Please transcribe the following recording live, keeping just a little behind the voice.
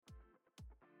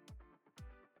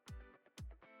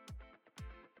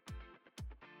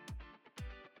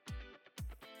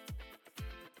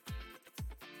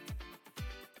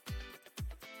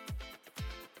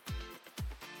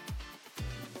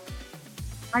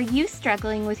Are you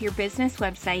struggling with your business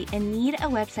website and need a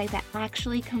website that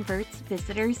actually converts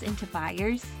visitors into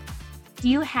buyers? Do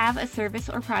you have a service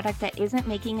or product that isn't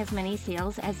making as many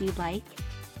sales as you'd like?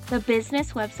 The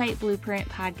Business Website Blueprint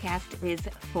podcast is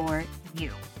for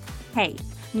you. Hey,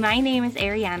 my name is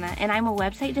Ariana, and I'm a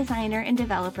website designer and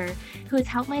developer who has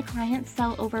helped my clients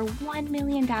sell over $1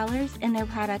 million in their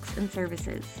products and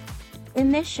services.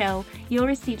 In this show, you'll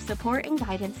receive support and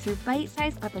guidance through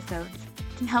bite-sized episodes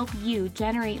to help you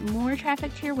generate more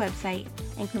traffic to your website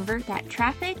and convert that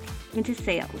traffic into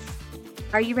sales.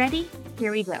 Are you ready?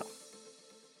 Here we go.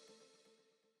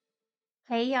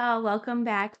 Hey y'all, welcome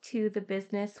back to the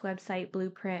Business Website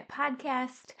Blueprint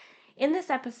podcast. In this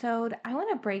episode, I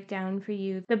want to break down for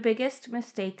you the biggest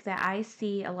mistake that I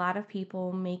see a lot of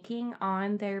people making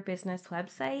on their business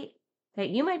website that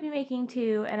you might be making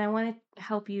too, and I want to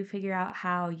help you figure out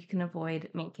how you can avoid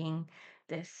making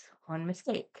this one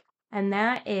mistake. And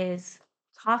that is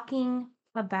talking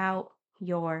about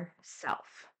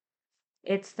yourself.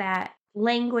 It's that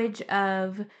language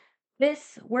of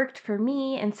this worked for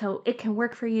me, and so it can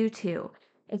work for you too.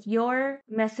 If your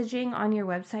messaging on your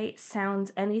website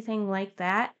sounds anything like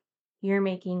that, you're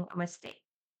making a mistake.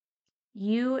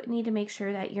 You need to make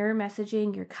sure that your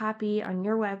messaging, your copy on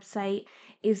your website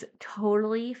is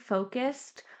totally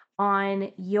focused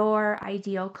on your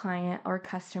ideal client or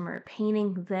customer,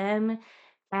 painting them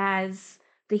as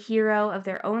the hero of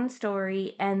their own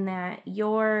story, and that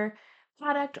your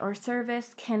product or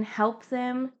service can help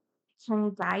them,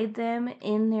 can guide them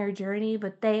in their journey,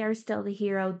 but they are still the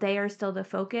hero. They are still the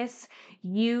focus.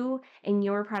 You and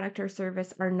your product or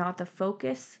service are not the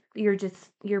focus. Your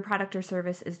product or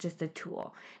service is just a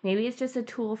tool. Maybe it's just a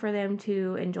tool for them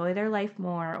to enjoy their life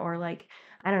more, or I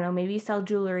don't know, maybe you sell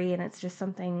jewelry and it's just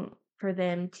something for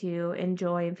them to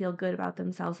enjoy and feel good about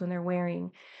themselves when they're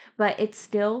wearing, but it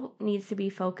still needs to be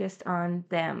focused on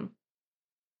them.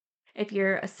 If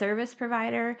you're a service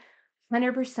provider,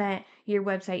 100% your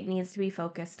website needs to be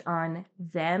focused on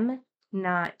them,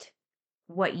 not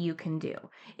what you can do.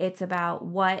 It's about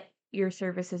what your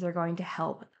services are going to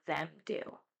help them do.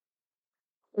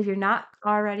 If you're not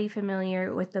already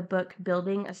familiar with the book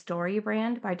Building a Story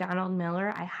Brand by Donald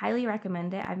Miller, I highly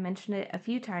recommend it. I've mentioned it a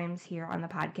few times here on the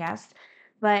podcast.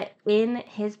 But in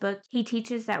his book, he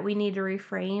teaches that we need to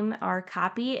reframe our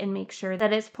copy and make sure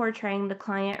that it's portraying the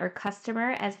client or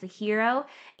customer as the hero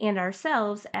and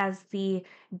ourselves as the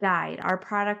guide, our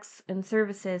products and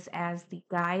services as the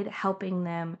guide, helping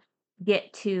them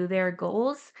get to their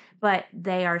goals, but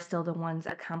they are still the ones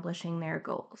accomplishing their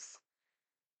goals.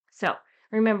 So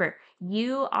remember,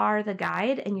 you are the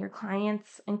guide and your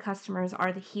clients and customers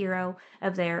are the hero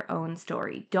of their own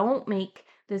story. Don't make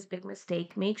this big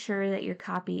mistake. Make sure that your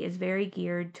copy is very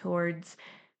geared towards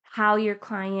how your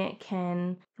client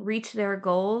can reach their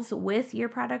goals with your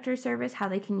product or service, how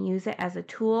they can use it as a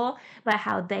tool, but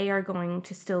how they are going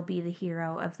to still be the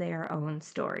hero of their own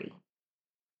story.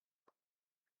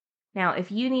 Now,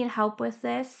 if you need help with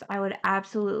this, I would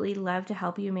absolutely love to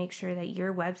help you make sure that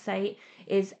your website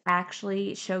is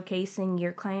actually showcasing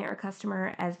your client or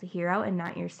customer as the hero and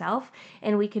not yourself.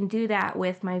 And we can do that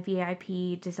with my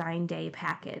VIP Design Day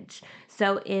package.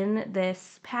 So in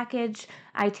this package,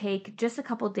 I take just a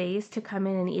couple days to come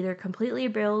in and either completely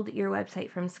build your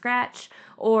website from scratch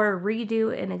or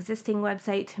redo an existing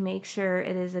website to make sure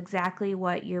it is exactly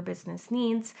what your business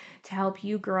needs to help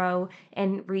you grow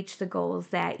and reach the goals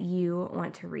that you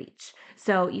want to reach.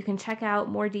 So you can check out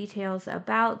more details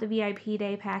about the VIP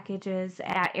Day packages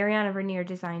at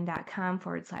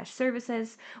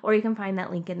arianaverneerdesign.com/services, or you can find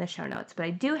that link in the show notes. But I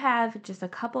do have just a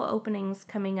couple openings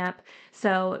coming up,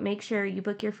 so make sure you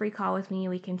book your free call with me.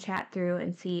 We can chat through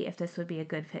and see if this would be a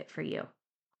good fit for you.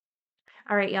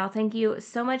 All right, y'all, thank you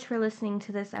so much for listening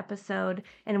to this episode,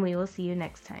 and we will see you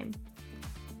next time.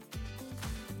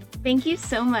 Thank you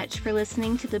so much for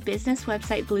listening to the Business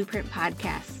Website Blueprint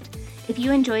podcast. If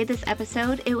you enjoyed this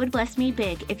episode, it would bless me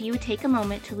big if you would take a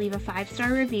moment to leave a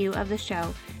 5-star review of the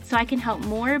show so I can help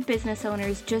more business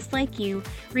owners just like you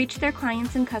reach their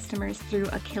clients and customers through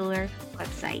a killer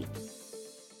website.